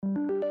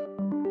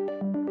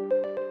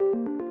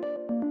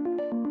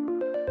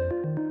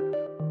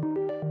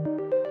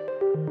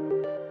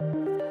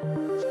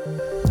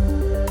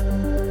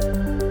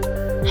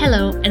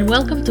Hello and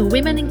welcome to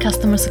Women in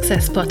Customer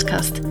Success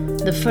podcast,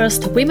 the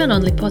first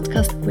women-only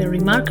podcast where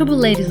remarkable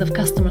ladies of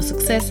customer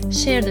success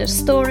share their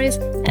stories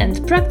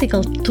and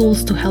practical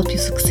tools to help you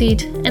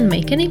succeed and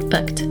make an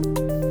impact.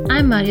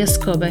 I'm Maria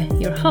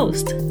Skobe, your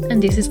host,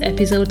 and this is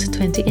episode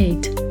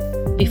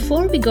 28.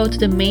 Before we go to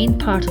the main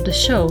part of the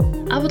show,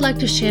 I would like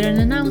to share an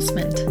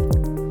announcement.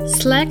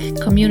 Slack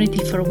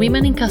community for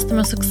women in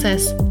customer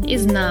success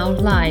is now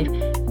live,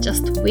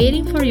 just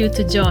waiting for you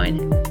to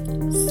join.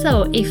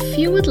 So if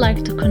you would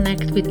like to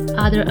connect with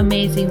other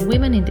amazing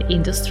women in the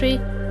industry,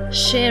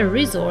 share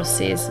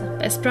resources,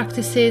 best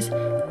practices,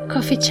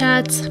 coffee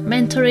chats,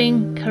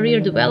 mentoring,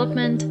 career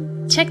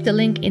development, check the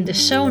link in the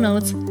show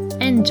notes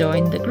and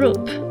join the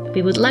group.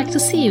 We would like to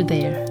see you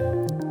there.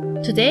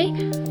 Today,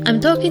 I'm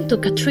talking to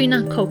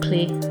Katrina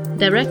Coakley,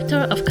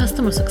 Director of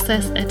Customer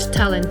Success at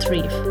Talent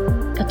Reef.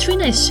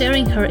 Katrina is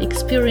sharing her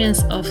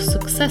experience of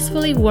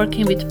successfully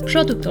working with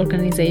product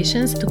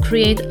organizations to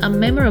create a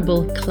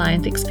memorable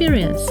client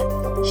experience.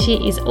 She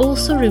is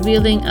also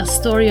revealing a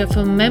story of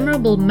a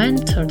memorable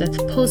mentor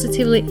that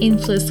positively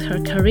influenced her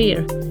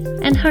career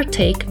and her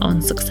take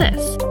on success.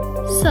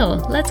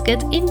 So let's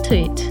get into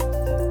it.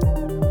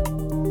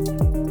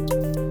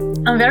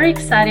 I'm very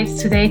excited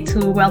today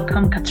to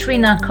welcome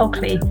Katrina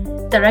Coakley,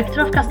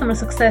 Director of Customer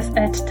Success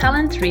at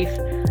Talent Reef.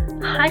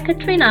 Hi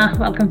Katrina,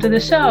 welcome to the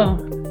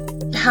show.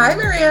 Hi,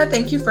 Maria.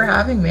 Thank you for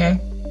having me.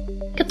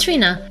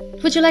 Katrina,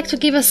 would you like to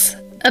give us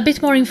a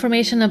bit more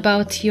information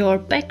about your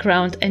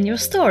background and your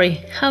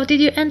story? How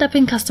did you end up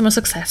in customer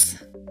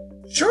success?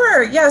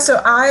 Sure. Yeah. So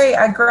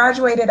I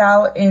graduated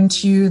out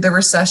into the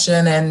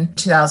recession in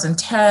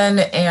 2010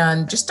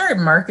 and just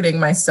started marketing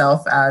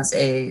myself as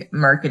a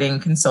marketing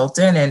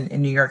consultant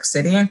in New York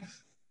City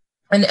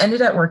and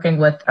ended up working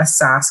with a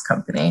SaaS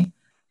company.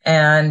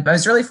 And I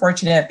was really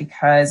fortunate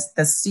because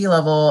the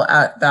C-level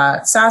at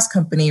that SaaS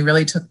company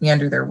really took me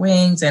under their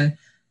wings and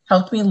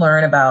helped me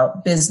learn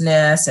about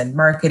business and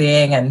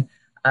marketing and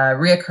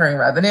reoccurring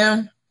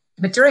revenue.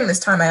 But during this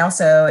time, I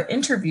also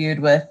interviewed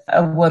with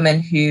a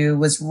woman who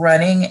was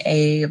running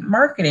a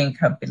marketing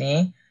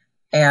company,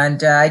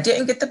 and I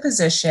didn't get the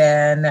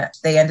position.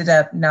 They ended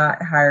up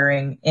not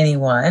hiring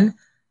anyone,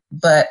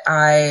 but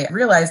I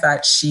realized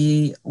that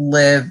she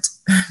lived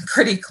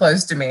pretty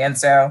close to me. And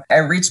so I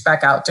reached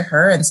back out to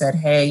her and said,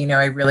 hey,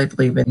 I really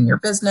believe in your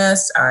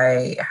business.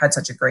 I had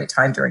such a great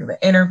time during the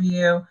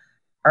interview.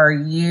 Are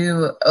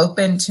you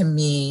open to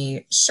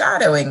me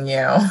shadowing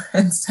you?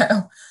 And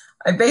so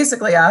I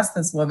basically asked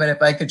this woman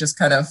if I could just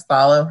kind of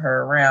follow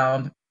her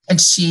around. And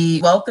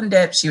she welcomed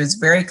it. She was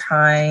very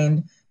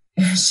kind.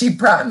 She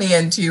brought me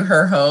into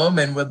her home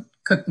and would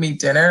cook me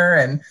dinner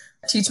and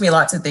teach me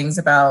lots of things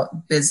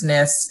about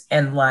business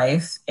and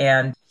life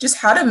and just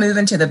how to move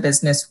into the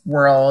business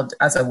world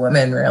as a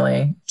woman,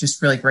 really.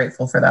 Just really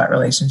grateful for that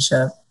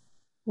relationship.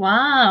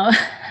 Wow,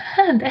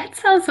 that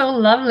sounds so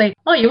lovely.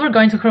 Oh, you were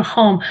going to her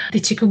home.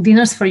 Did she cook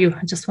dinners for you?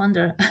 I just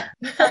wonder.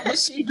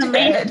 She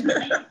did.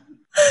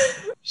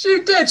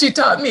 She did. She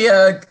taught me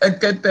a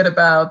good bit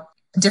about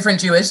different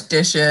Jewish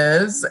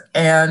dishes,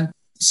 and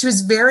she was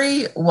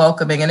very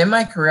welcoming. And in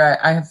my career,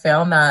 I have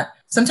found that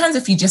sometimes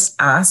if you just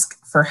ask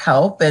for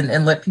help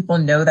and let people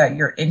know that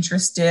you're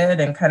interested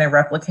and kind of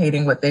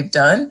replicating what they've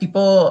done,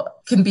 people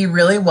can be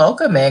really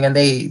welcoming, and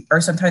they are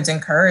sometimes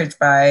encouraged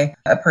by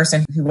a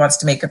person who wants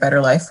to make a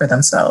better life for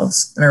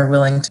themselves and are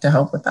willing to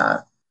help with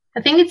that.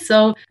 I think it's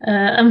so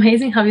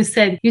amazing how you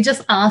said you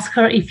just asked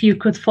her if you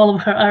could follow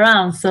her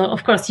around. So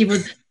of course you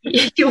would.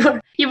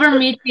 You were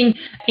meeting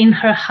in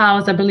her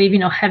house, I believe,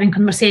 having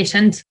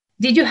conversations.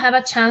 Did you have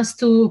a chance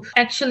to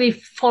actually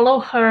follow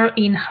her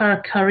in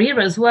her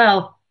career as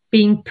well,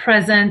 being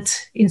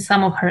present in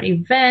some of her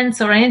events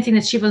or anything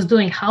that she was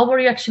doing? How were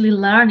you actually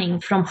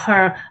learning from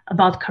her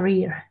about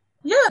career?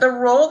 Yeah, the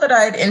role that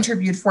I'd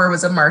interviewed for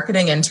was a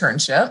marketing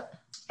internship.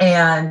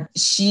 And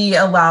she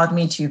allowed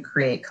me to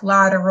create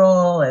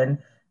collateral and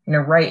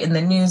write in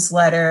the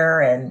newsletter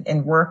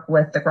and work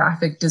with the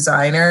graphic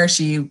designer.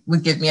 She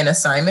would give me an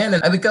assignment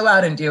and I would go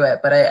out and do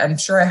it. But I'm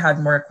sure I had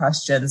more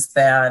questions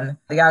than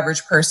the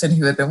average person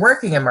who had been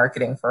working in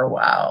marketing for a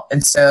while.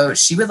 And so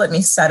she would let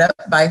me set up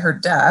by her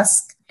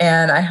desk,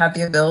 and I had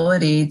the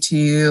ability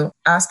to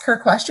ask her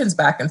questions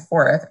back and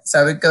forth.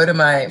 So I would go to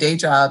my day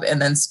job and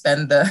then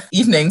spend the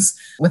evenings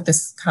with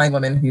this kind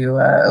woman who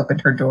opened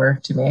her door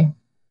to me.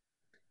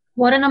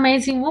 What an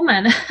amazing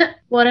woman.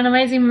 What an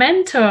amazing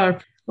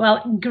mentor.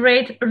 Well,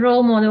 great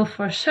role model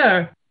for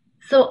sure.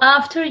 So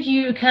after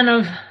you kind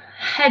of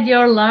had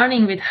your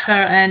learning with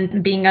her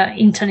and being an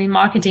intern in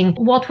marketing,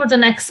 what were the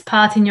next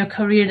path in your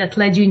career that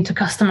led you into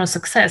customer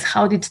success?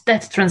 How did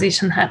that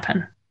transition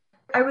happen?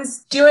 I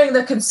was doing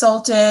the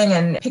consulting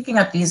and picking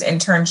up these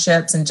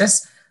internships and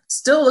just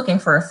still looking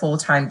for a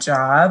full-time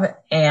job.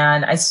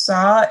 And I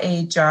saw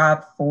a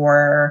job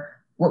for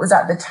what was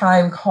at the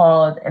time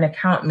called an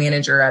account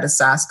manager at a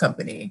SaaS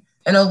company.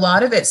 And a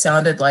lot of it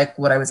sounded like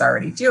what I was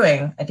already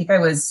doing. I think I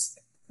was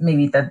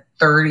maybe the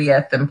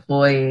 30th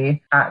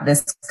employee at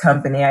this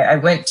company. I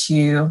went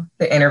to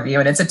the interview,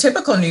 and it's a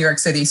typical New York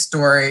City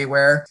story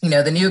where,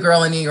 the new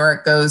girl in New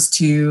York goes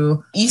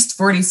to East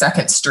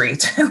 42nd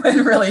Street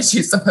when really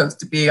she's supposed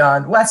to be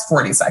on West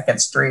 42nd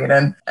Street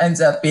and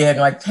ends up being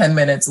like 10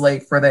 minutes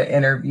late for the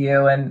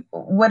interview. And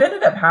what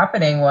ended up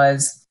happening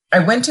was I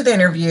went to the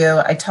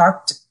interview. I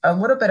talked a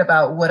little bit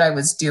about what I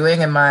was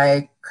doing in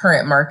my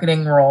current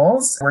marketing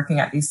roles, working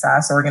at these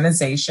SaaS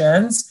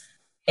organizations.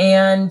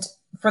 And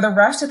for the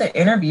rest of the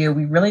interview,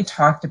 we really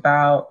talked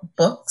about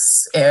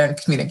books and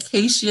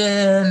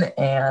communication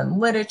and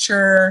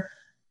literature.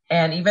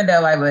 And even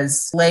though I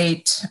was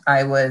late,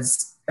 I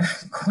was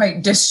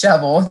quite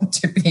disheveled,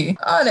 to be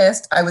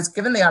honest. I was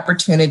given the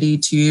opportunity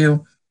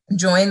to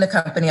join the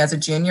company as a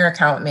junior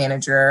account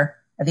manager.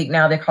 I think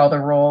now they call the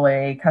role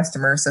a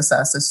customer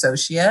success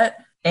associate.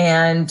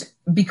 And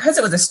because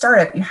it was a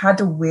startup, you had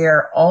to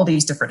wear all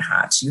these different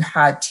hats. You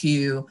had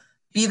to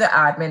be the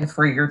admin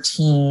for your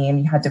team.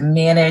 You had to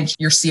manage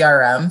your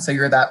CRM. So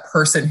you're that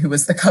person who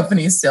was the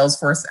company's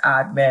Salesforce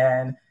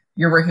admin.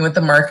 You're working with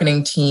the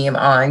marketing team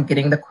on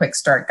getting the quick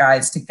start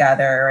guides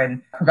together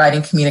and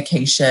providing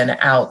communication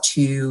out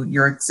to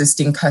your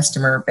existing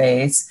customer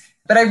base.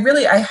 But I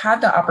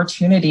had the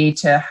opportunity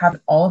to have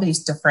all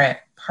these different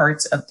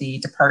parts of the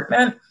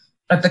department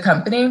of the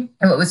company.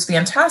 And what was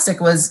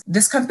fantastic was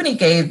this company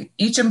gave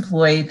each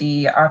employee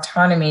the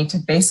autonomy to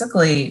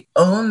basically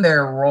own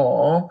their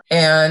role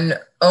and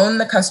own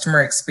the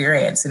customer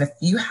experience. And if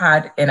you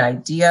had an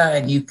idea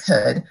and you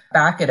could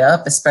back it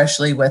up,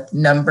 especially with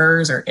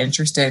numbers or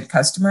interested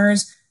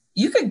customers,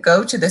 you could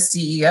go to the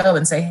CEO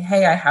and say,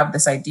 hey, I have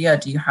this idea.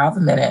 Do you have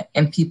a minute?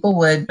 And people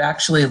would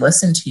actually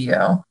listen to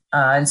you.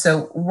 And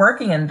so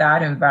working in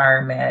that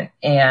environment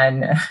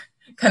and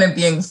kind of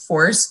being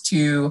forced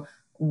to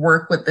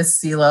work with the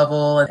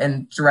C-level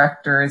and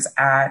directors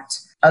at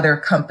other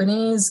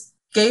companies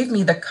gave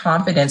me the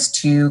confidence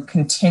to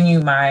continue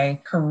my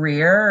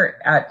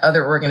career at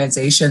other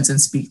organizations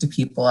and speak to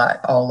people at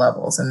all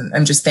levels. And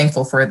I'm just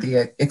thankful for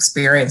the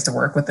experience to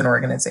work with an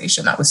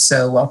organization that was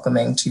so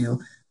welcoming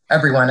to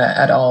everyone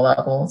at all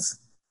levels.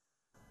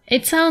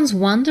 It sounds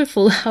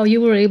wonderful how you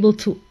were able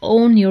to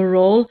own your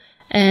role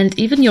and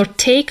even your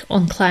take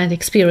on client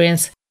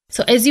experience.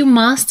 So as you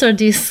master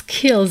these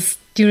skills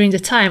during the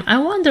time, I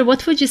wonder,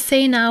 what would you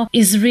say now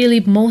is really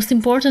most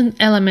important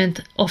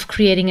element of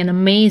creating an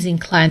amazing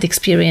client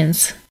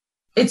experience?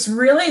 It's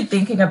really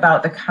thinking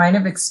about the kind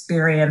of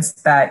experience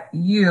that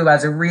you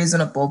as a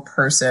reasonable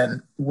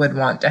person would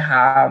want to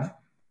have.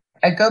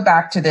 I go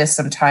back to this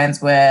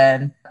sometimes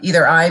when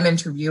either I'm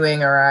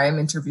interviewing or I'm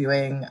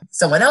interviewing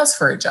someone else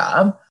for a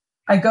job.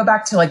 I go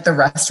back to like the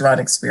restaurant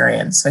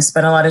experience. I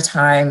spent a lot of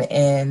time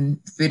in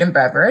food and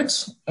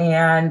beverage,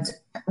 and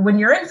when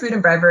you're in food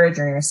and beverage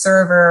or you're a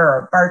server or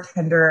a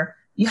bartender,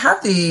 you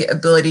have the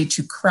ability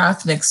to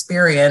craft an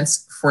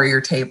experience for your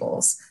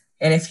tables.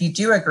 And if you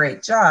do a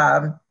great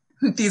job,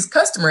 these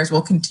customers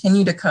will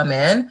continue to come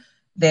in.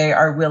 They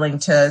are willing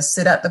to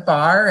sit at the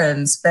bar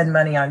and spend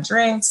money on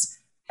drinks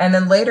and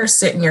then later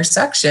sit in your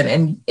section.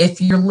 And if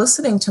you're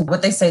listening to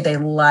what they say they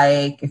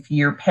like, if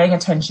you're paying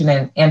attention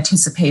and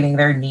anticipating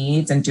their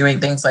needs and doing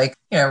things like,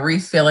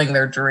 refilling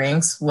their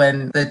drinks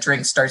when the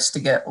drink starts to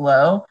get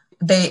low,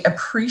 they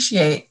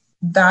appreciate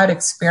that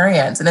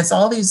experience. And it's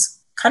all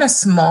these kind of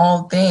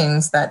small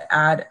things that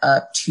add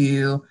up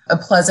to a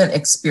pleasant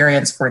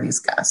experience for these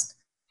guests.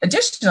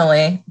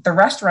 Additionally, the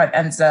restaurant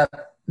ends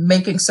up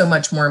making so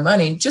much more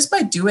money just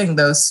by doing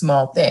those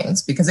small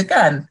things. Because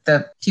again,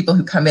 the people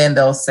who come in,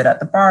 they'll sit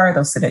at the bar,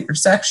 they'll sit at your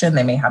section,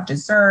 they may have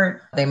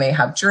dessert, they may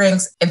have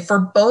drinks. And for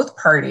both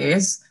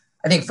parties,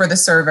 I think for the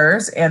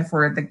servers and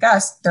for the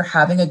guests, they're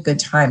having a good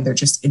time. They're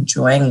just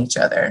enjoying each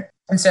other.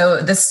 And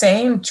so the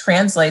same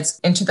translates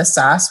into the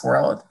SaaS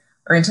world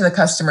or into the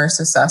customer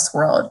success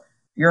world.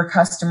 You're a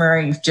customer,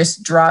 you've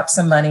just dropped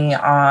some money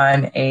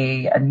on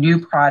a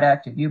new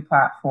product, a new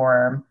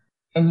platform,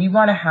 and you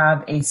want to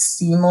have a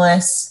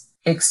seamless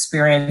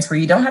experience where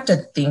you don't have to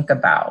think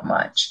about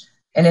much.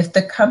 And if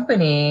the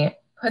company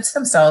puts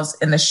themselves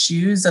in the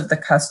shoes of the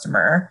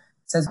customer,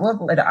 says,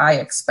 what would I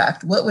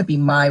expect? What would be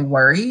my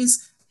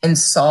worries? And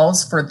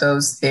solves for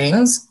those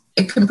things,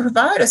 it can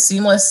provide a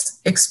seamless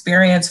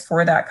experience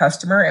for that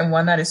customer and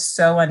one that is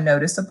so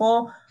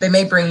unnoticeable. They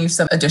may bring you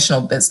some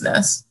additional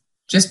business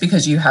just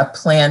because you have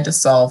planned to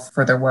solve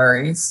for their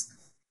worries.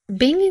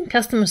 Being in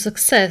customer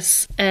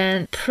success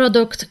and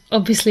product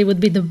obviously would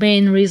be the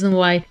main reason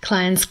why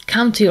clients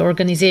come to your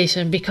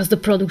organization, because the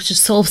product should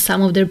solve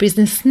some of their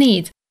business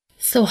needs.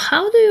 So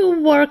how do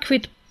you work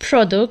with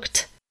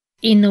product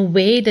in a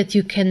way that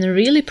you can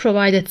really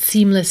provide that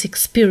seamless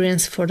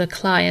experience for the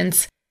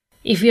clients?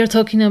 If we are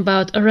talking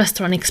about a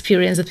restaurant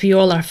experience that we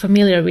all are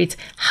familiar with,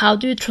 how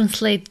do you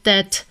translate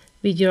that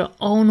with your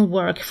own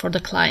work for the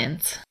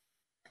clients?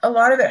 A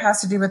lot of it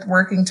has to do with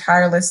working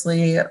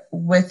tirelessly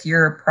with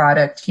your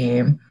product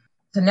team.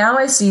 So now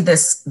I see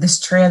this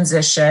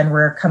transition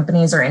where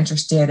companies are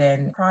interested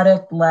in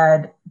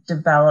product-led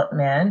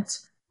development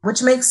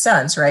which makes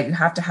sense, right? You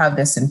have to have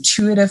this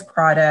intuitive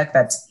product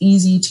that's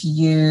easy to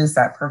use,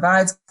 that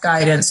provides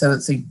guidance so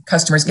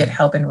customers get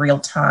help in real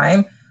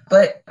time.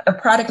 But a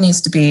product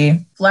needs to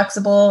be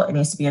flexible, it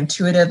needs to be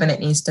intuitive, and it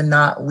needs to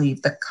not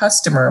leave the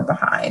customer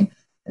behind.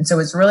 And so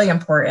it's really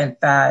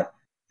important that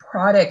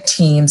product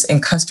teams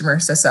and customer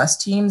success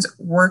teams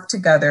work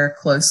together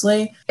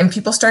closely, and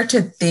people start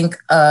to think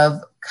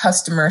of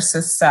customer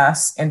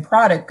success and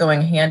product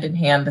going hand in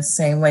hand the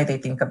same way they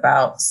think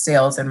about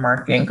sales and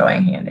marketing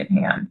going hand in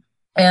hand.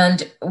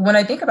 And when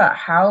I think about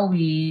how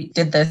we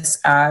did this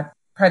at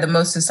probably the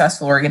most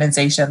successful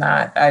organization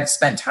that I've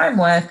spent time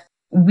with,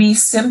 we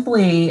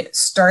simply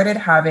started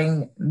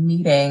having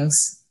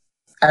meetings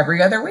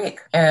every other week.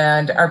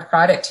 And our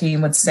product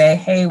team would say,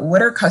 hey,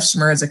 what are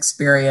customers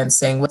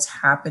experiencing? What's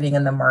happening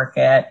in the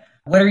market?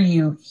 What are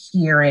you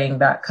hearing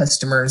that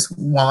customers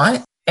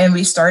want? And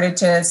we started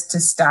to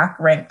stack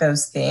rank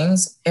those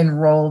things and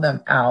roll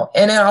them out.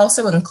 And it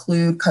also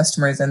include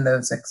customers in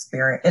those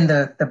experience in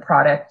the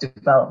product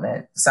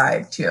development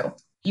side too.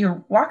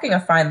 You're walking a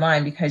fine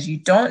line because you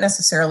don't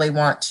necessarily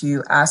want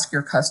to ask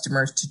your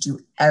customers to do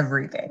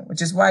everything,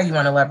 which is why you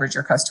want to leverage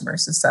your customer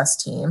success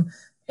team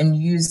and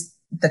use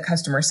the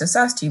customer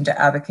success team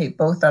to advocate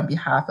both on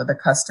behalf of the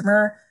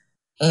customer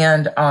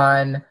and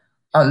on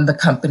the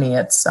company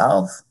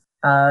itself.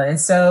 And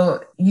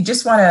so you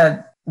just want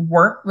to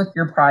work with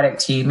your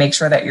product team, make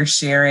sure that you're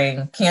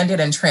sharing candid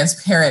and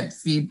transparent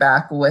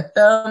feedback with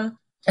them.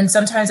 And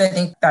sometimes I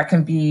think that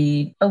can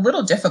be a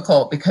little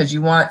difficult because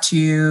you want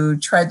to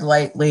tread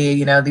lightly.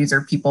 You know, these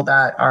are people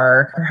that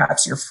are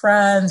perhaps your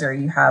friends, or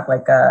you have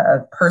like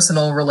a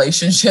personal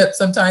relationship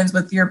sometimes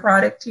with your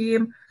product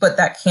team. But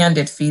that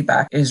candid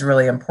feedback is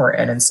really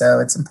important. And so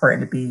it's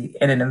important to be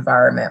in an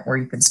environment where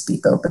you can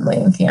speak openly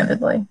and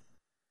candidly.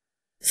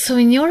 So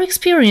in your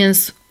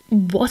experience,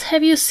 what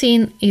have you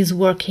seen is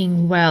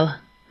working well?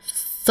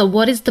 So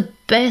what is the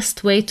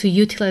best way to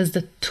utilize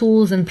the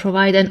tools and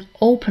provide an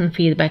open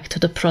feedback to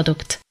the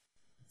product?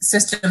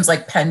 Systems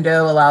like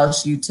Pendo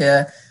allows you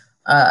to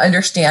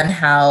understand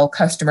how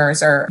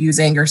customers are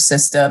using your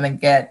system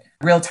and get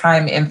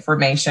real-time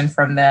information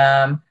from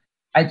them.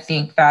 I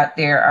think that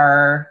there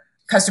are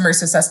customer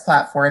success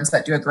platforms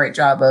that do a great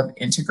job of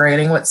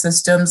integrating with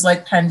systems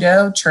like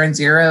Pendo.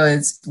 ChurnZero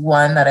is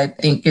one that I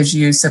think gives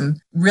you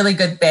some really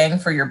good bang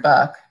for your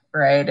buck,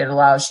 right? It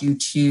allows you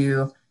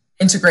to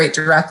integrate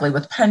directly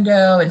with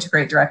Pendo,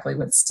 integrate directly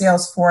with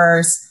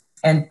Salesforce,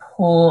 and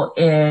pull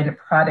in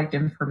product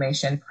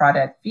information,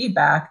 product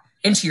feedback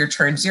into your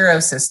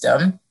ChurnZero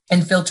system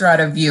and filter out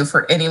a view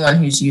for anyone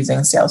who's using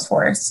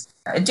Salesforce.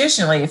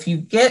 Additionally, if you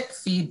get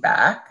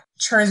feedback,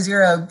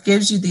 ChurnZero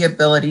gives you the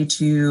ability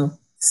to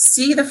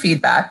see the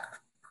feedback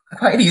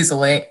quite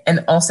easily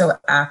and also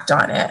act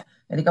on it.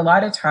 I think a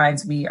lot of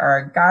times we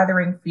are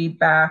gathering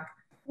feedback,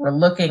 we're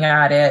looking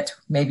at it,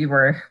 maybe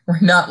we're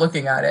not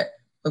looking at it,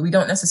 but we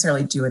don't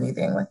necessarily do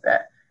anything with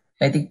it.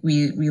 I think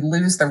we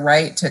lose the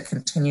right to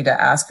continue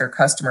to ask our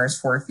customers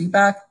for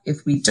feedback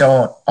if we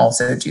don't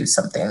also do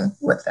something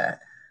with it.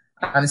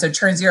 So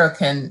ChurnZero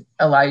can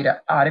allow you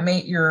to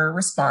automate your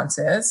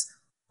responses,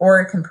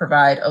 or it can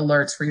provide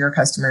alerts for your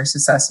customer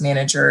success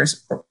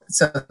managers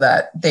so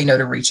that they know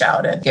to reach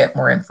out and get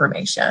more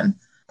information.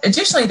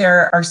 Additionally,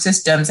 there are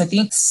systems, I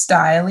think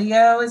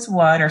Style.io is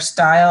one, or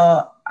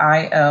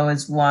Style.io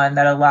is one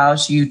that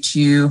allows you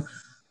to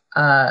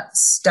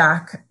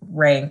stack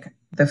rank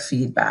the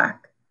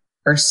feedback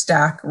or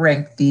stack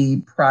rank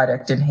the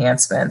product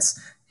enhancements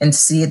and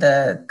see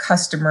the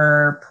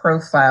customer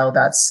profile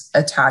that's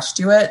attached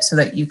to it so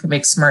that you can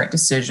make smart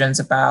decisions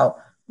about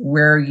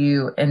where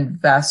you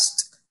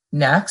invest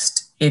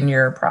next in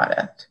your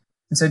product.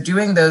 And so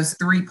doing those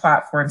three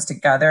platforms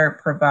together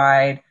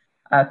provide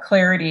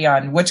clarity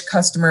on which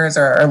customers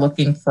are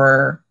looking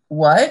for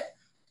what,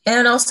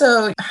 and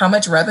also how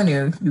much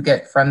revenue you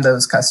get from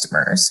those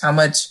customers. How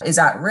much is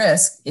at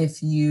risk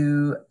if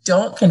you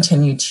don't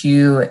continue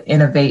to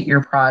innovate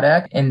your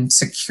product and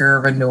secure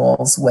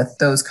renewals with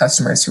those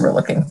customers who are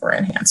looking for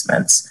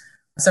enhancements.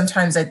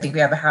 Sometimes I think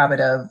we have a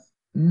habit of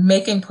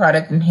making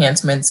product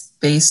enhancements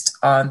based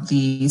on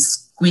the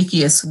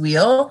squeakiest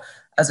wheel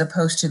as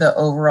opposed to the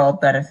overall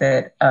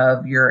benefit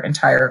of your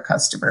entire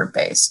customer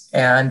base.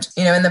 And,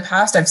 in the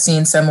past, I've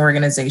seen some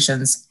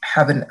organizations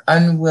have an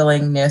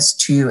unwillingness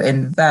to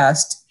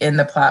invest in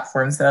the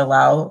platforms that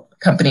allow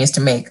companies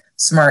to make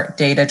smart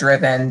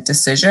data-driven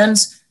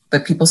decisions,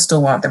 but people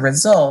still want the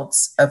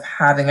results of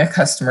having a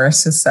customer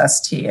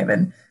success team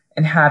and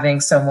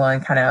having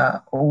someone kind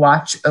of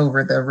watch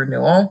over the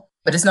renewal.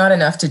 But it's not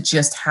enough to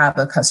just have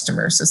a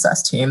customer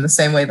success team, the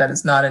same way that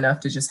it's not enough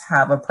to just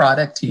have a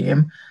product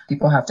team.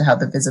 People have to have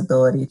the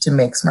visibility to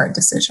make smart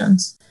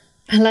decisions.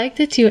 I like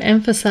that you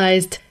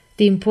emphasized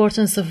the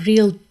importance of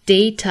real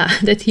data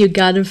that you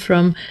gather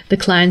from the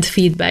client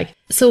feedback.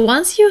 So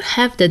once you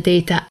have the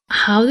data,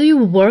 how do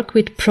you work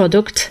with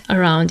product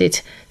around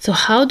it? So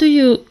how do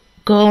you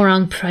go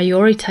around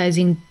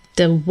prioritizing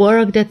the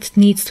work that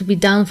needs to be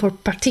done for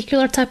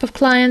particular type of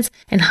clients,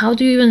 and how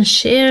do you even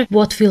share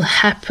what will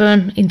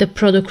happen in the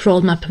product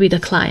roadmap with the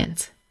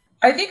client?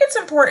 I think it's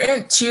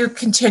important to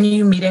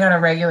continue meeting on a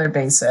regular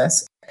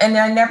basis. And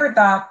I never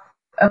thought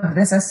of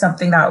this as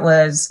something that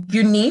was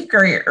unique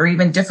or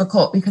even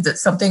difficult, because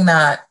it's something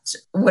that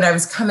when I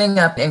was coming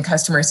up in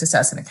customer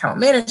success and account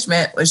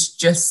management was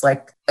just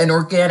like an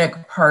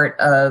organic part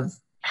of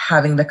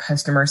having the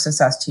customer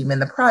success team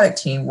and the product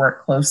team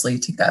work closely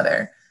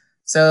together.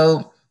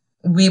 So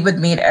we would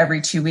meet every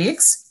 2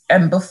 weeks.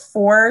 And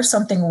before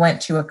something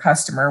went to a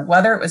customer,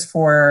 whether it was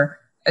for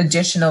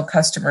additional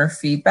customer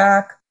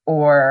feedback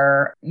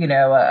or,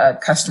 a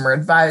customer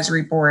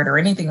advisory board or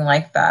anything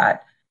like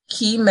that,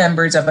 key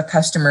members of a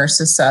customer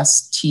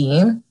success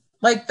team,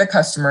 like the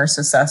customer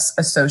success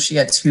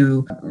associates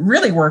who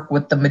really work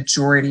with the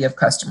majority of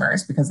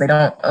customers because they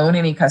don't own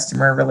any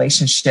customer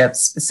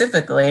relationships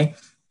specifically,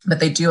 but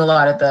they do a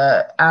lot of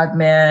the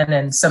admin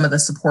and some of the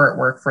support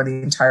work for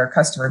the entire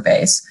customer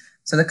base.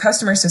 So the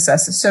customer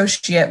success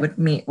associate would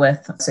meet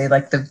with, say,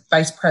 like the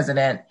vice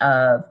president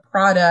of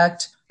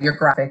product, your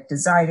graphic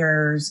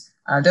designers,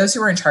 those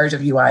who are in charge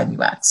of UI and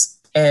UX.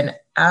 And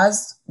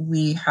as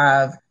we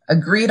have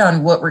agreed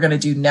on what we're going to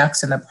do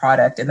next in the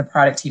product, and the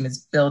product team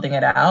is building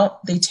it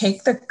out, they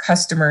take the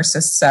customer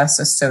success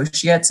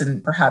associates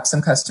and perhaps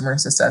some customer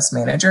success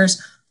managers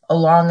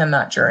along on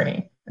that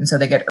journey. And so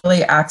they get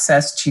early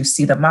access to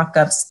see the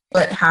mock-ups.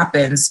 What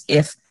happens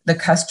if the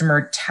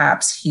customer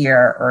taps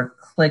here or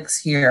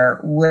clicks here?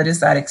 What is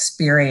that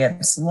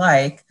experience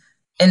like?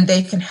 And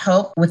they can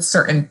help with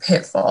certain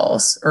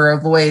pitfalls or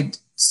avoid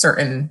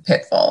certain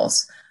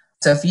pitfalls.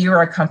 So if you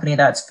are a company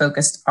that's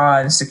focused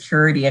on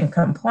security and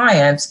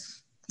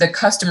compliance, the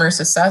customer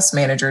success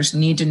managers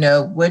need to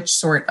know which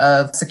sort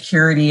of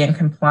security and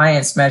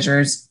compliance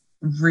measures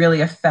really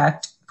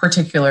affect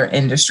particular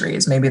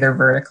industries. Maybe they're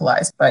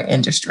verticalized by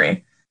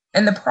industry.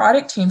 And the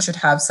product team should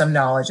have some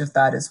knowledge of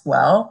that as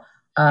well,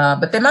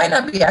 but they might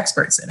not be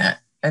experts in it.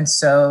 And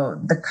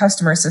so the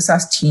customer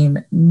success team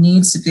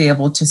needs to be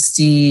able to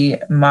see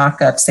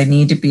mock-ups. They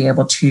need to be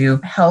able to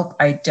help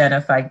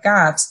identify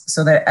gaps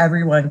so that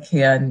everyone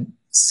can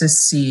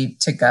succeed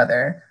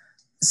together.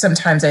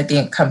 Sometimes I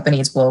think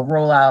companies will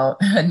roll out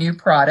a new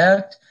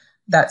product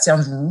that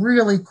sounds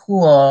really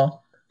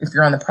cool if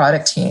you're on the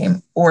product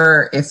team,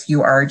 or if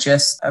you are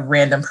just a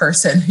random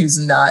person who's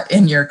not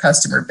in your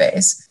customer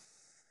base.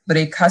 But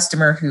a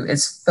customer who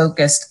is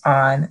focused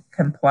on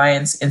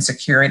compliance and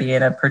security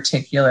in a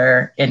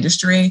particular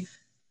industry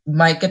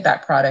might get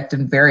that product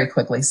and very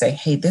quickly say,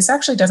 hey, this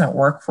actually doesn't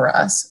work for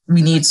us.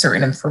 We need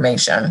certain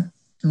information.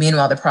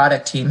 Meanwhile, the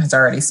product team has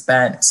already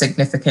spent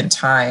significant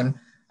time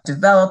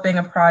developing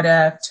a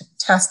product,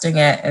 testing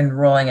it, and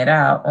rolling it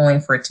out, only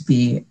for it to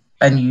be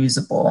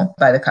unusable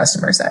by the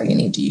customers that you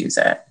need to use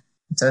it.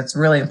 So it's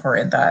really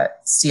important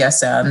that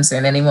CSMs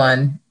and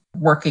anyone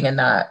working in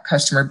that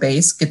customer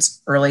base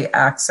gets early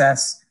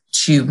access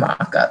to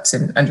mock-ups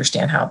and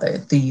understand how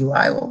the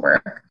UI will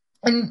work.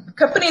 And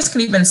companies can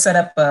even set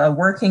up a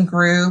working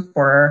group,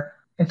 or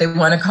if they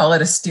want to call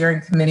it a steering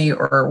committee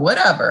or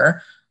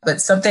whatever, but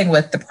something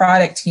with the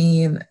product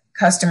team,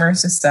 customer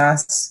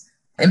success,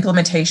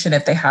 implementation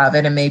if they have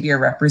it, and maybe a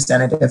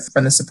representative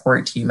from the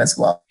support team as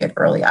well. Get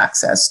early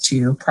access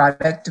to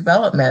product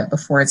development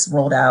before it's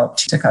rolled out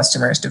to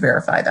customers to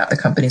verify that the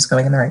company's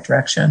going in the right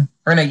direction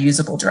or in a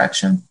usable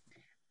direction.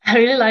 I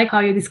really like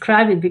how you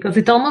describe it, because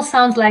it almost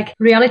sounds like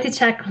reality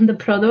check on the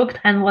product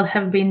and what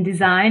have been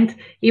designed,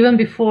 even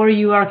before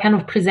you are kind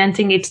of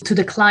presenting it to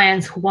the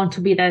clients who want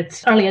to be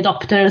that early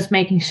adopters,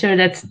 making sure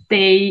that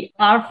they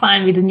are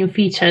fine with the new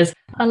features.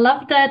 I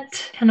love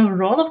that kind of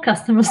role of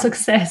customer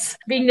success,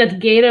 being that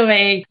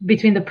gateway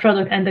between the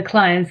product and the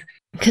clients.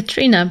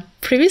 Katrina,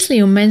 previously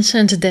you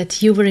mentioned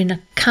that you were in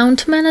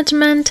account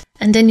management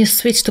and then you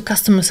switched to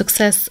customer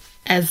success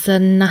as a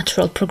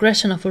natural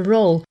progression of a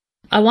role.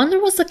 I wonder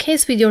what's the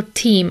case with your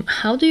team.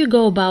 How do you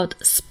go about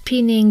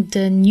spinning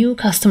the new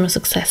customer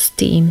success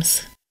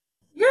teams?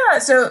 Yeah,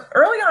 so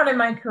early on in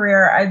my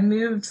career,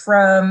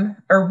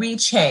 we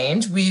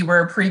changed. We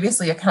were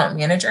previously account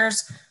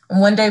managers,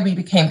 and one day we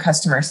became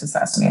customer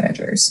success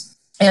managers.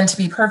 And to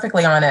be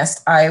perfectly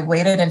honest, I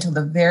waited until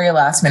the very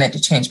last minute to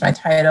change my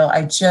title.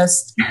 I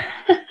just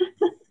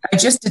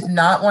did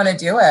not want to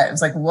do it. It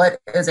was like, what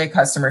is a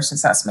customer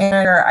success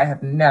manager? I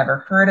have never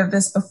heard of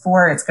this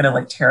before. It's going to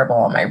look terrible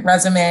on my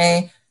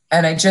resume.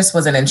 And I just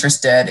wasn't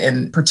interested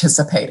in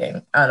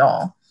participating at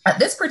all. At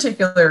this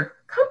particular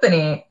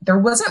company, there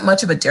wasn't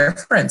much of a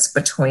difference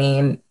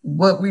between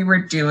what we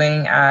were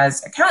doing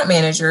as account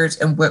managers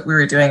and what we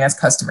were doing as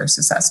customer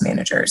success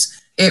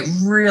managers. It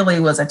really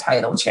was a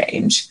title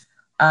change.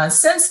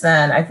 Since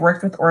then, I've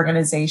worked with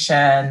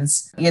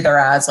organizations either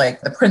as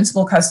like the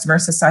principal customer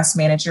success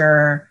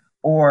manager,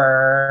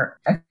 or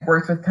I've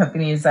worked with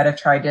companies that have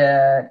tried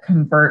to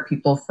convert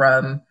people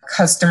from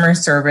customer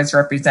service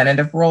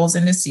representative roles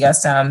into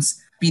CSMs,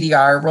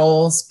 BDR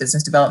roles,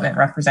 business development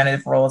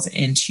representative roles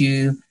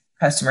into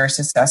customer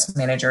success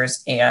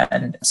managers,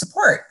 and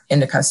support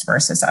into customer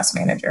success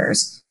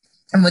managers.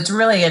 And what's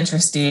really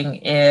interesting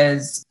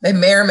is they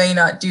may or may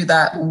not do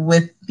that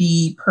with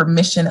the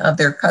permission of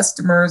their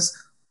customers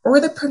or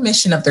the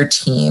permission of their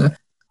team.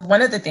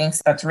 One of the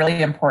things that's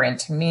really important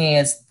to me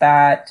is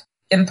that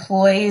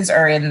employees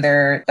are in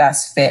their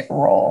best fit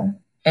role,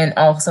 and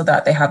also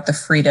that they have the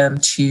freedom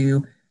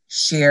to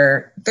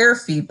share their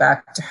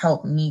feedback to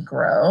help me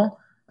grow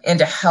and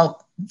to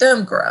help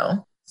them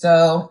grow.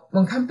 So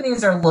when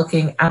companies are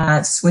looking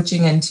at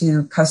switching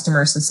into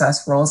customer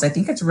success roles, I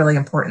think it's really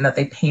important that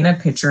they paint a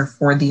picture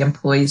for the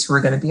employees who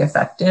are going to be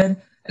affected,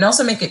 and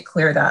also make it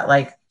clear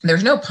that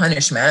there's no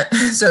punishment.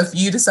 So if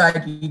you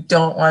decide you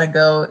don't want to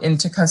go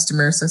into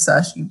customer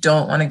success, you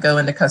don't want to go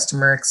into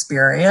customer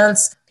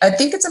experience, I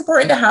think it's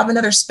important to have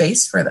another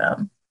space for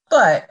them.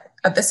 But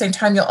at the same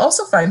time, you'll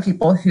also find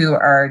people who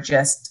are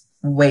just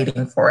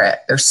waiting for it.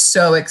 They're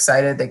so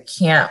excited. They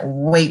can't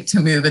wait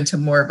to move into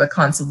more of a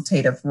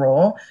consultative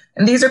role.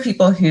 And these are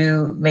people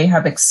who may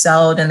have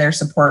excelled in their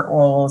support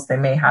roles. They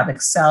may have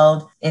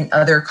excelled in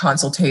other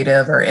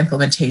consultative or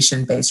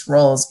implementation-based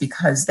roles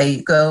because they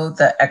go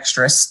the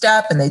extra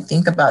step and they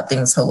think about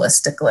things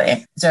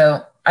holistically.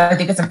 So I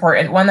think it's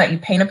important, one, that you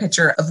paint a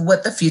picture of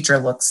what the future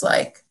looks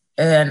like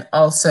and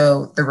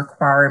also the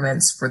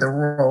requirements for the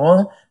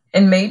role,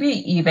 and maybe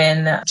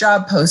even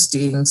job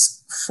postings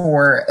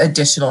for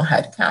additional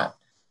headcount,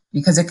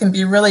 because it can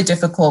be really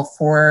difficult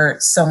for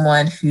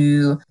someone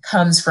who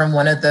comes from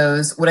one of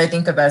those, what I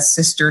think of as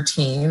sister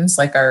teams,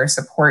 like our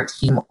support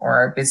team or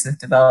our business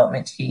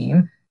development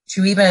team,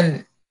 to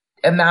even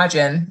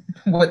imagine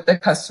what the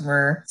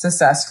customer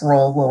success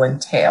role will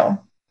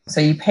entail.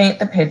 So you paint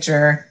the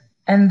picture,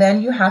 and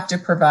then you have to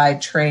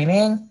provide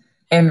training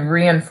and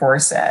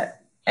reinforce it.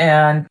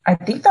 And I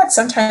think that's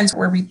sometimes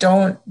where we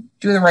don't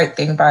do the right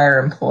thing by our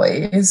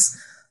employees.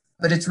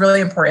 But it's really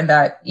important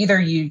that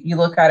either you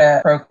look at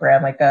a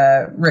program like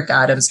Rick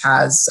Adams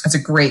has a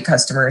great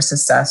customer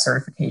success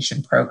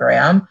certification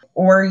program,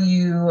 or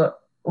you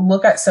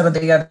look at some of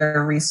the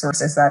other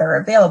resources that are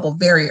available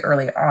very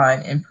early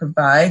on and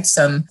provide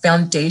some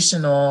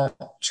foundational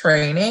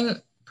training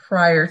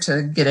prior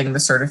to getting the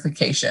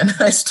certification.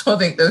 I still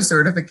think those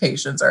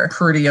certifications are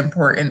pretty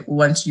important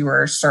once you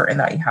are certain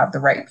that you have the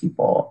right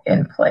people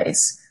in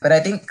place. But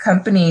I think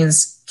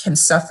companies can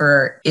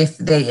suffer if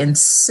they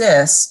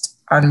insist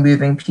on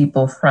moving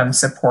people from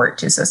support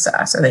to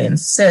success, or they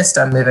insist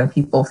on moving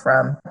people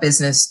from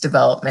business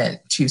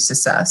development to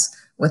success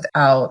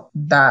without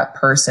that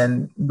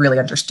person really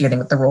understanding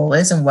what the role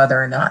is and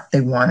whether or not they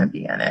want to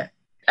be in it.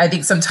 I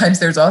think sometimes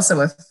there's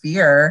also a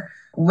fear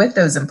with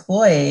those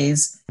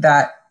employees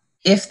that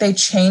if they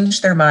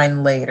change their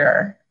mind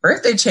later, or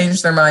if they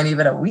change their mind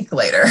even a week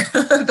later,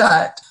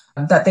 that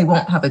they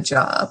won't have a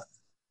job.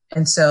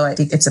 And so I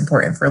think it's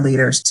important for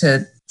leaders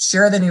to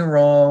share the new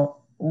role,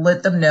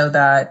 let them know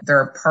that they're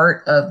a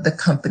part of the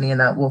company and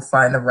that we'll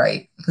find the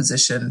right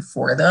position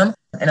for them,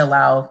 and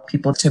allow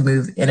people to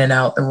move in and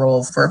out the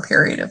role for a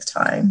period of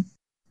time.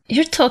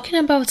 You're talking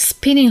about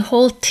spinning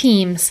whole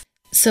teams.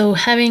 So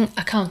having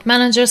account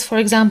managers, for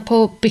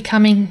example,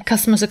 becoming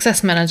customer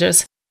success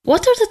managers.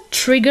 What are the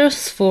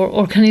triggers for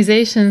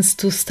organizations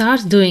to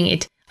start doing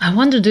it? I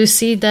wonder, do you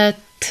see that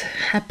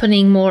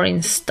happening more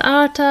in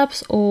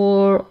startups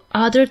or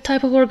other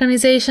type of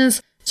organizations?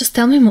 Just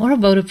tell me more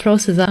about the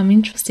process. I'm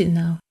interested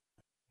now.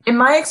 In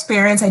my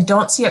experience, I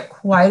don't see it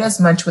quite as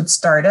much with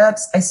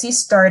startups. I see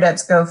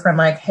startups go from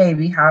hey,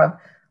 we have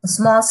a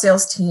small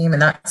sales team,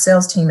 and that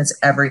sales team is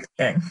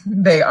everything.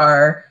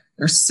 They're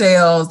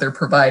sales, they're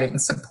providing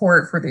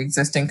support for the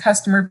existing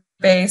customer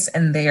base,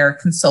 and they are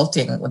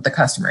consulting with the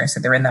customer. So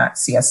they're in that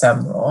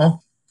CSM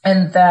role.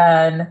 And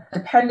then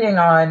depending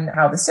on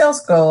how the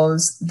sales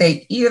goes,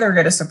 they either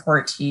get a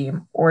support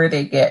team or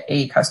they get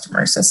a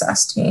customer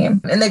success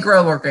team, and they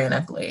grow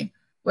organically.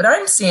 What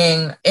I'm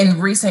seeing in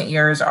recent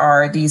years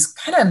are these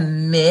kind of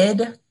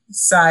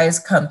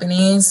mid-sized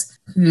companies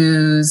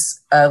whose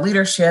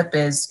leadership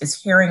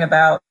is hearing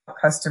about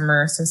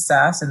customer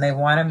success and they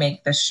want to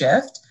make the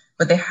shift,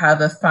 but they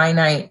have a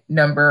finite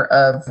number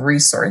of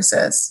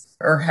resources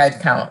or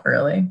headcount,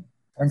 really.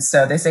 And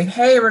so they say,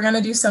 hey, we're going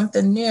to do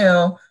something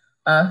new.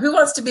 Who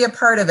wants to be a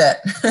part of it?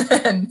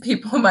 And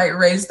people might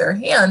raise their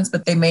hands,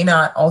 but they may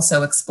not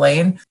also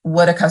explain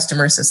what a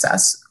customer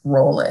success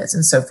role is.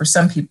 And so for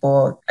some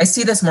people, I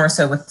see this more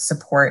so with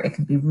support. It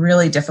can be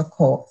really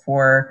difficult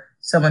for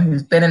someone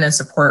who's been in a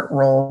support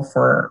role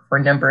for a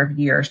number of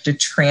years to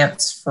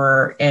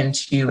transfer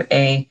into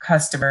a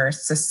customer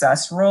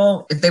success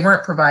role if they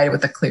weren't provided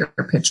with a clear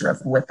picture of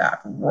what that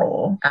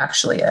role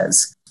actually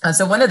is.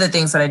 So one of the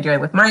things that I do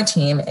with my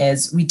team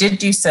is we did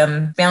do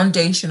some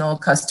foundational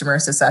customer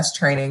success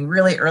training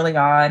really early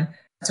on,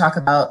 talk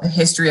about the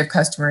history of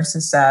customer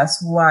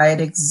success, why it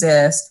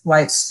exists,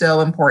 why it's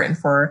so important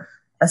for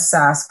a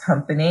SaaS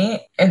company,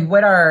 and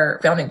what our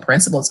founding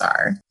principles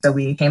are. So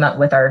we came up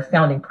with our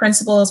founding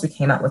principles. We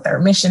came up with our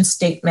mission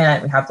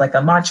statement. We have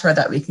a mantra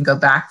that we can go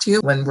back to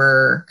when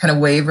we're kind of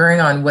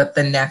wavering on what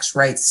the next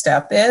right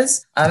step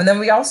is. And then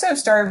we also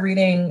started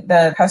reading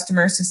the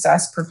Customer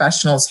Success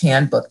Professionals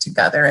Handbook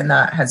together. And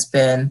that has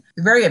been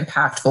very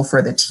impactful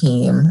for the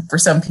team. For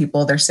some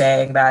people, they're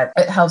saying that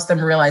it helps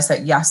them realize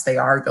that, yes, they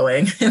are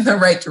going in the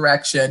right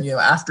direction,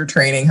 after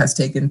training has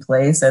taken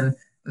place. And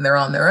and they're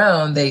on their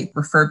own, they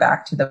refer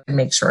back to them and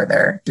make sure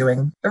they're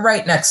doing the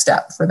right next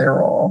step for their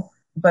role.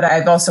 But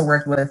I've also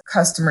worked with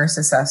customer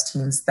success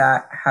teams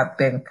that have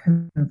been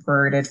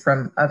converted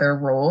from other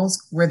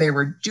roles where they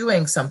were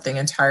doing something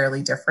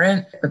entirely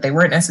different, but they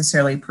weren't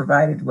necessarily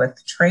provided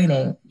with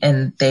training,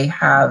 and they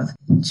have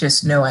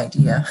just no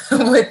idea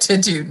what to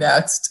do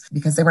next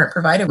because they weren't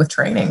provided with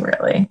training,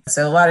 really.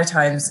 So a lot of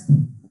times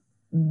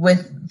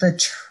with the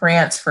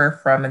transfer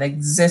from an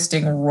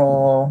existing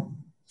role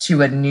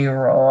to a new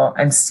role,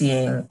 I'm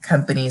seeing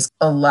companies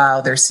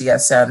allow their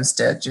CSMs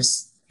to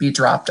just be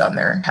dropped on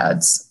their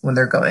heads when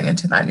they're going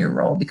into that new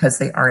role because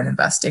they aren't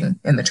investing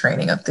in the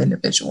training of the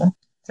individual.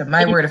 So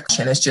my word of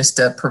caution is just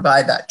to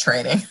provide that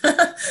training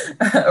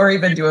or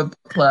even do a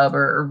club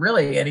or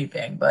really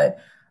anything. But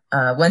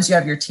once you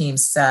have your team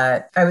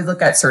set, I would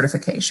look at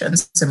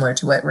certifications similar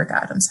to what Rick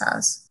Adams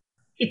has.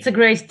 It's a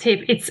great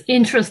tip. It's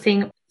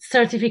interesting.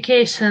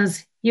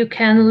 Certifications, you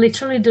can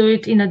literally do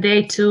it in a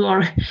day, two,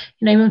 or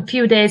even a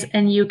few days,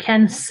 and you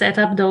can set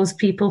up those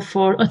people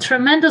for a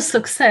tremendous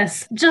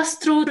success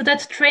just through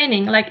that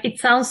training. Like, it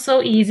sounds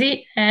so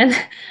easy, and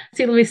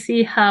still we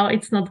see how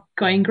it's not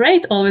going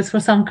great always for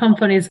some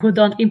companies who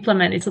don't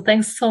implement it. So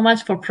thanks so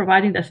much for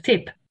providing that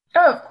tip.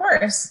 Oh, of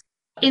course.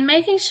 In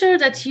making sure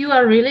that you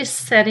are really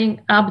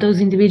setting up those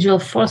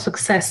individuals for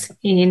success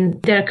in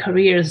their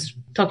careers,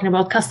 talking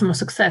about customer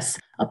success,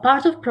 a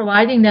part of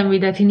providing them with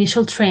that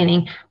initial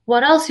training,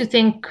 what else you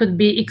think could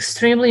be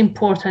extremely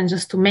important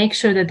just to make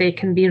sure that they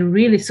can be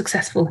really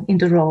successful in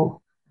the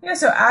role? Yeah,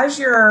 so as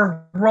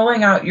you're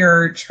rolling out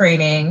your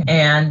training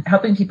and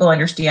helping people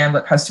understand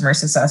what customer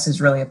success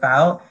is really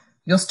about,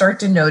 you'll start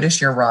to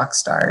notice your rock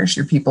stars,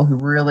 your people who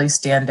really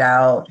stand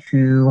out,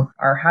 who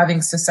are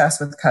having success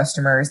with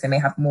customers. They may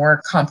have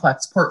more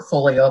complex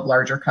portfolio of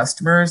larger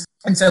customers.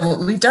 And so what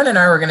we've done in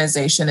our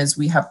organization is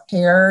we have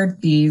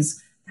paired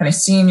these kind of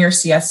senior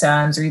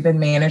CSMs or even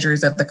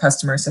managers of the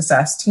customer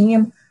success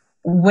team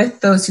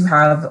with those who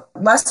have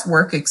less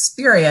work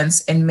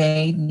experience and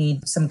may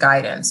need some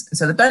guidance. And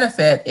so the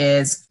benefit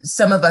is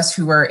some of us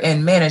who are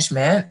in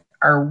management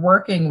are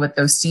working with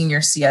those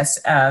senior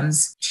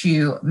CSMs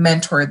to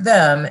mentor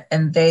them,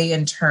 and they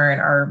in turn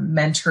are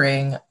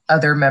mentoring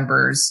other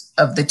members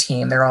of the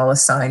team. They're all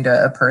assigned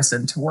a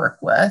person to work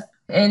with.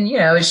 And,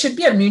 it should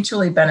be a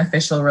mutually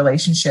beneficial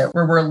relationship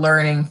where we're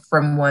learning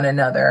from one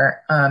another.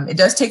 It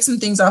does take some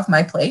things off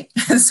my plate,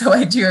 so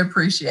I do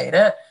appreciate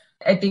it.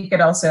 I think it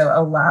also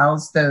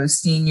allows those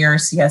senior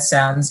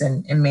CSMs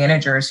and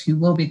managers who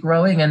will be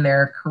growing in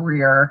their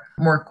career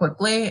more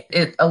quickly.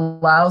 It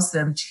allows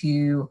them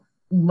to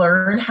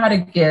learn how to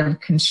give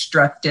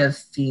constructive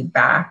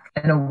feedback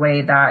in a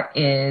way that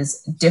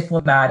is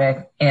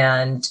diplomatic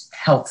and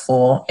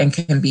helpful and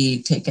can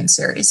be taken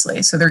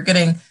seriously. So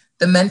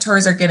the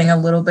mentors are getting a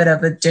little bit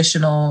of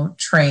additional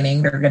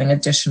training, they're getting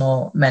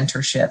additional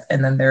mentorship,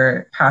 and then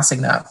they're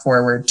passing that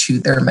forward to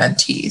their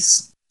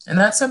mentees. And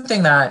that's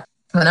something that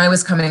when I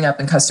was coming up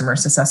in customer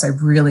success, I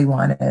really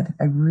wanted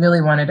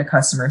a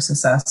customer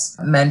success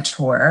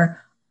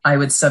mentor. I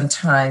would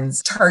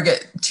sometimes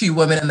target 2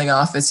 women in the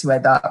office who I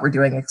thought were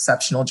doing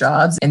exceptional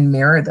jobs and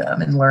mirror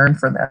them and learn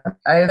from them.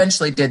 I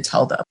eventually did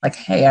tell them, like,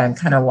 hey, I'm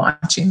kind of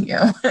watching you.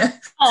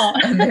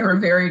 And they were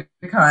very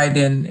kind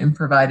and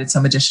provided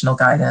some additional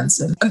guidance.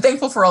 And I'm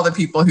thankful for all the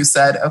people who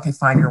said, okay,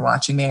 fine, you're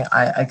watching me.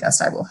 I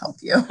guess I will help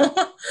you.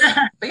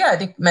 But yeah, I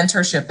think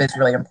mentorship is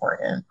really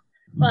important.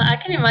 Well, I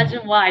can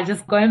imagine why.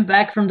 Just going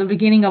back from the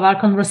beginning of our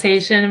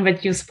conversation,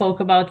 but you spoke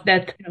about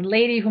that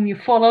lady whom you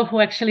follow who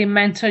actually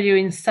mentored you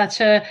in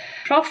such a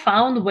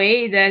profound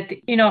way that,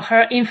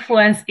 her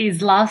influence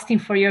is lasting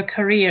for your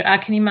career. I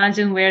can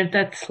imagine where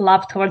that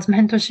love towards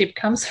mentorship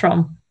comes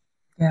from.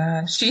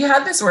 Yeah, she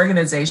had this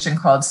organization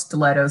called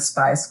Stiletto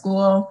Spy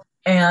School,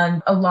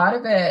 and a lot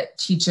of it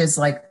teaches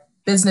like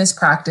business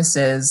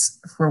practices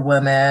for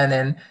women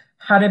and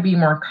how to be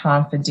more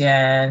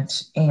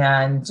confident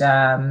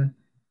and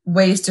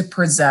ways to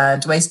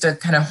present, ways to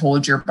kind of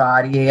hold your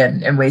body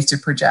and ways to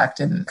project.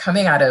 And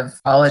coming out of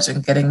college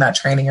and getting that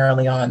training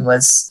early on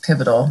was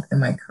pivotal in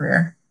my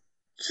career.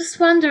 Just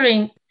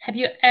wondering, have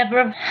you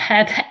ever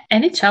had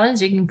any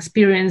challenging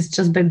experience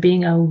just by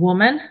being a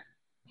woman?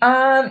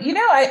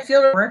 I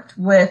feel I worked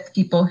with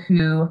people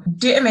who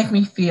didn't make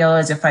me feel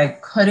as if I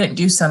couldn't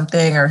do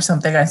something or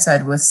something I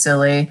said was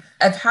silly.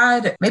 I've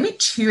had maybe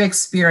 2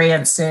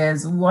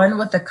 experiences, one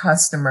with a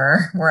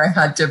customer where I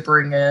had to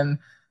bring in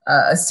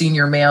a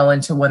senior male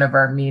into one of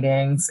our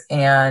meetings.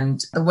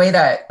 And the way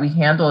that we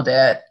handled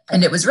it,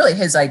 and it was really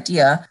his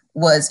idea,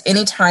 was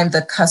anytime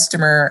the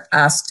customer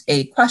asked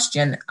a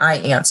question, I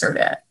answered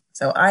it.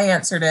 So I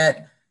answered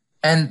it,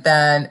 and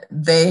then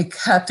they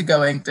kept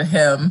going to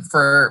him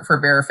for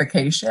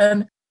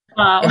verification.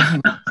 Wow. And he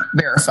would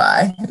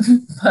verify.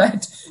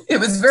 But it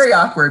was very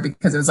awkward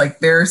because it was like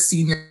their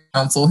senior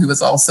counsel, who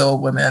was also a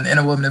woman and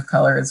a woman of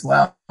color as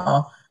well.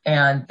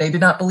 And they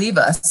did not believe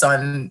us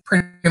on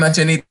pretty much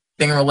anything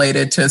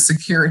related to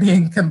security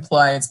and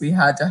compliance. We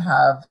had to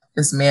have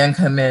this man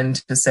come in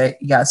to say,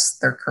 yes,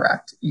 they're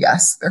correct.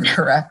 Yes, they're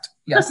correct.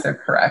 Yes, they're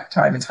correct,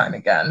 time and time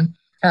again.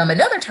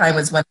 Another time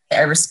was when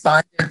I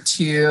responded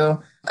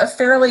to a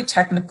fairly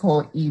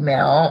technical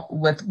email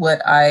with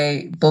what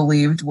I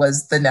believed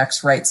was the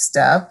next right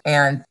step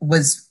and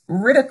was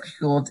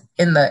ridiculed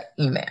in the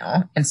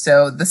email. And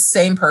so the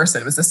same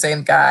person, it was the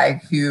same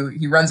guy who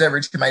he runs over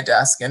to my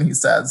desk and he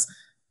says,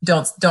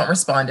 don't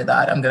respond to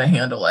that. I'm going to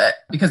handle it,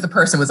 because the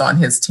person was on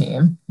his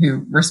team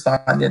who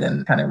responded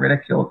and kind of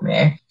ridiculed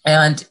me.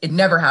 And it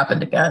never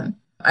happened again.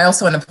 I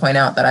also want to point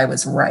out that I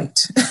was right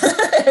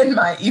in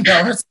my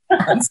email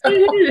response.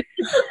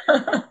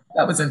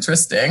 That was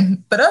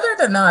interesting. But other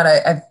than that,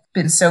 I've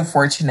been so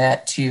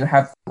fortunate to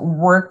have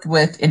worked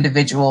with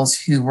individuals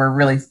who were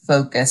really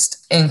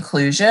focused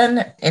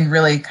inclusion and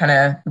really kind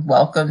of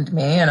welcomed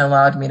me and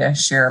allowed me to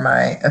share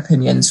my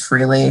opinions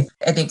freely.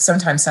 I think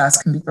sometimes SaaS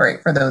can be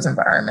great for those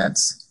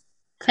environments.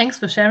 Thanks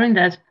for sharing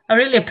that. I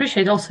really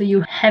appreciate also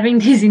you having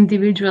these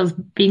individuals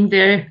being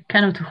there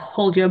kind of to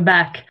hold your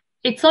back.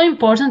 It's so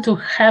important to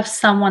have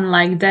someone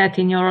like that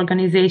in your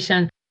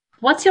organization.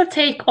 What's your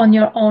take on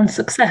your own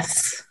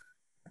success?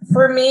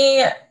 For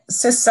me,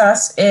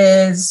 success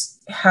is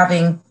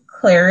having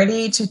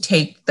clarity to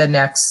take the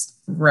next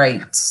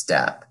right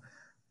step.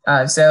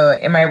 So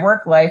in my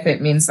work life,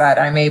 it means that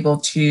I'm able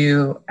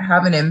to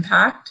have an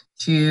impact,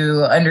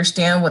 to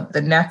understand what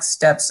the next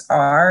steps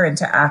are, and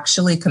to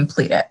actually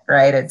complete it,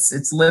 right?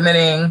 It's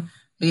limiting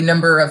the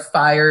number of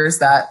fires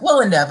that will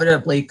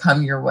inevitably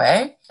come your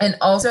way, and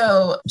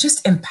also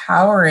just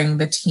empowering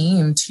the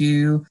team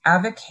to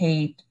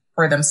advocate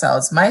for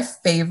themselves. My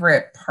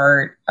favorite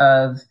part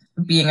of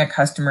being a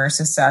customer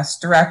success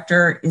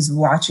director is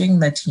watching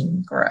the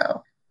team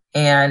grow.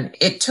 And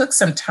it took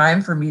some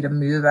time for me to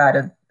move out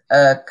of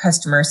a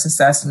customer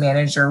success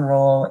manager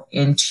role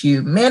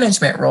into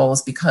management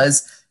roles,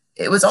 because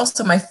it was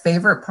also my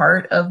favorite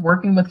part of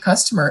working with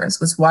customers,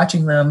 was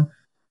watching them,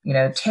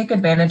 take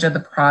advantage of the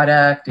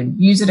product and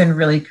use it in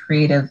really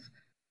creative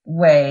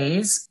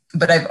ways.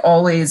 But I've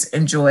always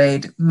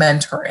enjoyed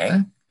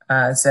mentoring.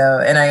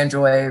 And I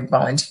enjoy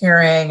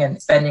volunteering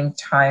and spending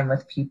time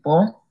with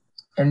people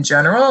in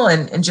general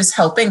and just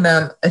helping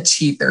them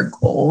achieve their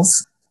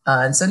goals.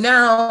 And so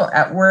now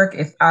at work,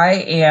 if I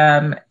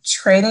am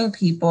training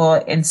people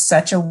in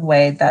such a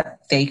way that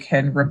they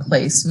can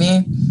replace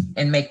me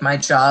and make my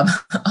job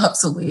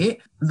obsolete,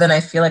 then I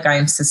feel like I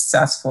am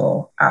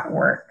successful at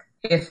work.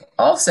 If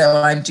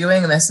also I'm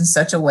doing this in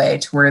such a way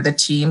to where the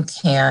team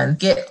can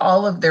get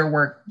all of their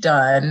work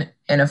done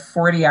in a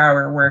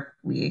 40-hour work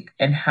week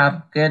and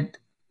have good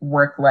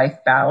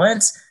work-life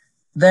balance,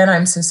 then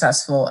I'm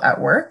successful at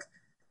work.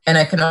 And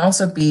I can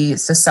also be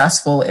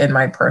successful in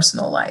my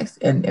personal life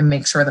and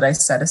make sure that I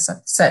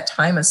set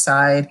time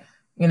aside,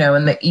 in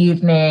the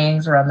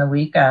evenings or on the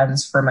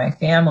weekends for my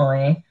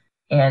family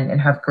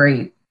and have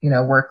great,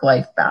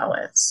 work-life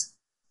balance.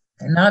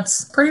 And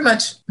that's pretty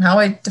much how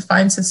I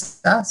define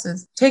success,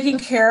 is taking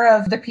care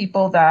of the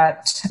people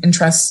that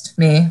entrust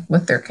me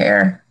with their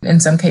care,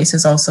 in some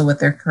cases also with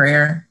their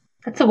career.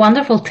 That's a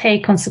wonderful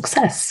take on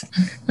success.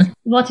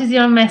 What is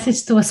your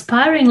message to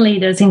aspiring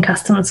leaders in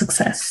customer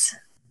success?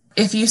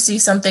 If you see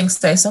something,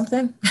 say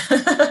something.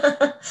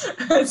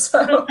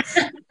 So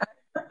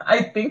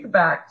I think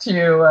back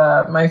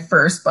to my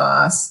first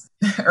boss,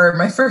 or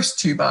my first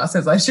two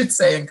bosses, I should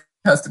say, in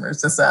customer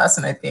success.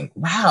 And I think,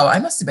 wow, I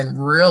must have been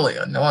really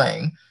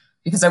annoying,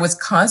 because I was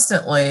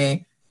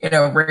constantly,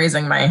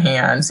 raising my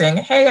hand saying,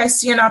 hey, I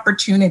see an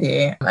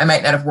opportunity. I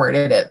might not have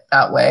worded it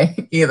that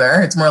way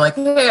either. It's more like,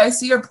 hey, I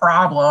see a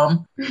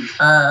problem.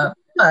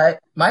 But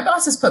my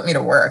bosses put me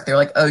to work. They're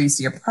like, oh, you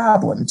see a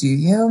problem, do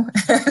you?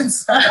 And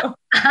so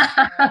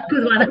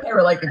they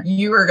were like, if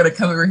you are going to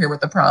come over here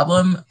with a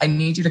problem, I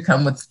need you to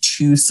come with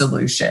 2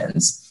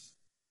 solutions.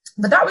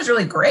 But that was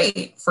really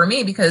great for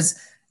me, because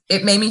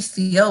it made me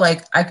feel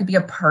like I could be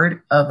a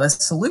part of a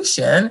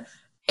solution,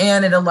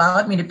 and it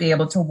allowed me to be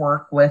able to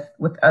work with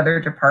other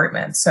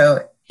departments.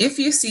 So if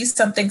you see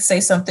something, say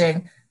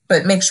something,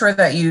 but make sure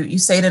that you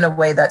say it in a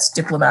way that's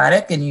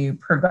diplomatic and you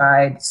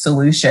provide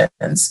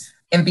solutions.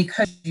 And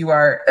because you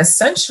are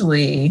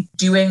essentially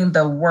doing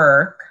the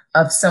work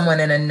of someone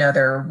in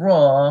another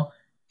role,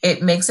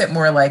 it makes it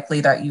more likely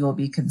that you will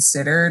be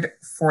considered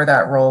for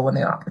that role when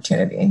the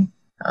opportunity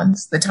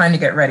comes. The time to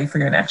get ready for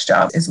your next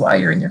job is while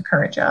you're in your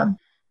current job.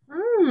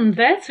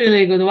 That's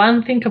really a good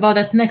one. Think about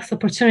that next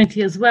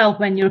opportunity as well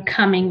when you're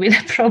coming with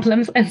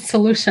problems and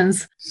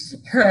solutions.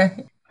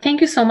 Right. Thank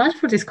you so much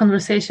for this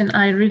conversation.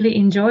 I really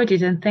enjoyed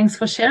it, and thanks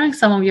for sharing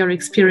some of your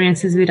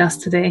experiences with us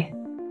today.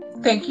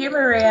 Thank you,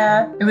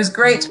 Maria. It was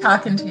great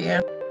talking to you.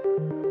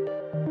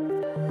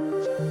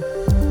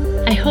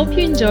 I hope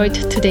you enjoyed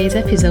today's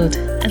episode.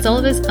 As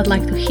always, I'd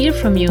like to hear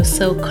from you,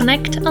 so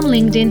connect on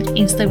LinkedIn,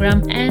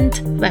 Instagram, and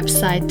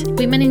website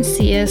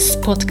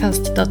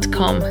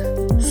womenincs.podcast.com.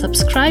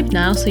 Subscribe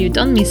now so you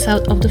don't miss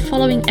out of the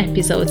following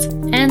episodes,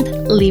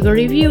 and leave a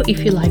review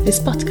if you like this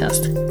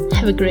podcast.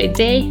 Have a great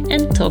day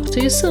and talk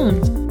to you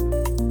soon.